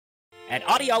At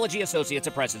Audiology Associates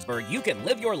of Prestonsburg, you can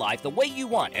live your life the way you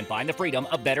want and find the freedom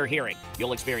of better hearing.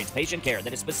 You'll experience patient care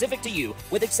that is specific to you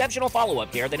with exceptional follow-up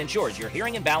care that ensures your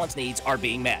hearing and balance needs are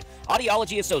being met.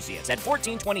 Audiology Associates at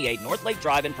 1428 North Lake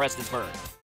Drive in Prestonsburg.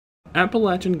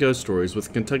 Appalachian Ghost Stories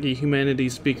with Kentucky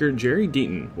Humanities speaker Jerry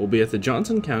Deaton will be at the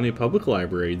Johnson County Public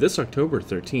Library this October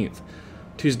 13th.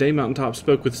 Tuesday, Mountaintop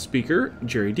spoke with speaker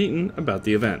Jerry Deaton about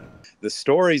the event. The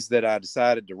stories that I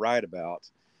decided to write about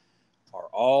are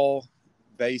all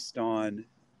based on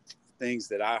things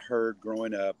that I heard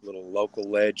growing up, little local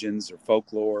legends or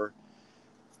folklore,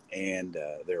 and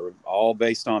they're all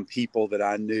based on people that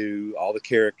I knew. All the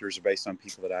characters are based on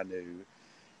people that I knew.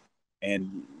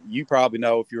 And you probably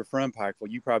know, if you're from Pikeville,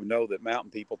 you probably know that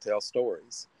mountain people tell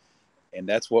stories. And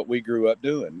that's what we grew up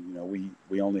doing. You know, we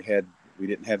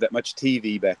didn't have that much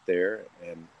TV back there.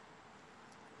 And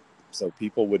so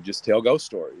people would just tell ghost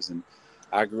stories. And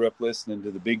I grew up listening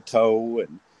to the Big Toe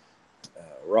and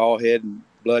Rawhead and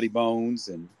Bloody Bones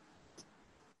and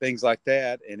things like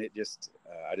that. And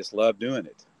I just love doing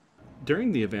it.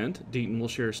 During the event, Deaton will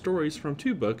share stories from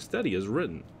 2 books that he has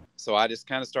written. So I just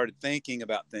kind of started thinking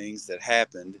about things that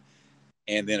happened.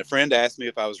 And then a friend asked me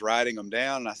if I was writing them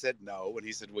down, and I said no. And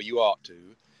he said, well, you ought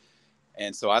to.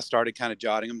 And so I started kind of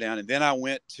jotting them down. And then I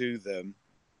went to the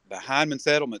Hindman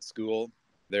Settlement School,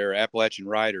 their Appalachian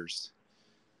Writers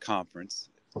Conference,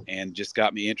 and just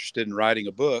got me interested in writing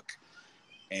a book.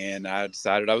 And I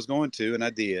decided I was going to, and I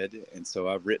did. And so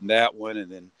I've written that one, and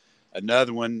then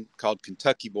another one called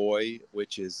Kentucky Boy,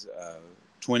 which is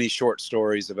 20 short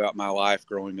stories about my life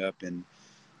growing up in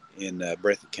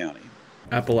Breathitt County.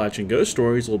 Appalachian Ghost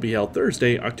Stories will be held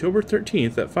Thursday, October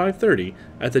 13th at 5:30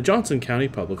 at the Johnson County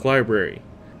Public Library.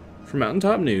 For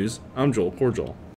Mountaintop News, I'm Joel Cordial.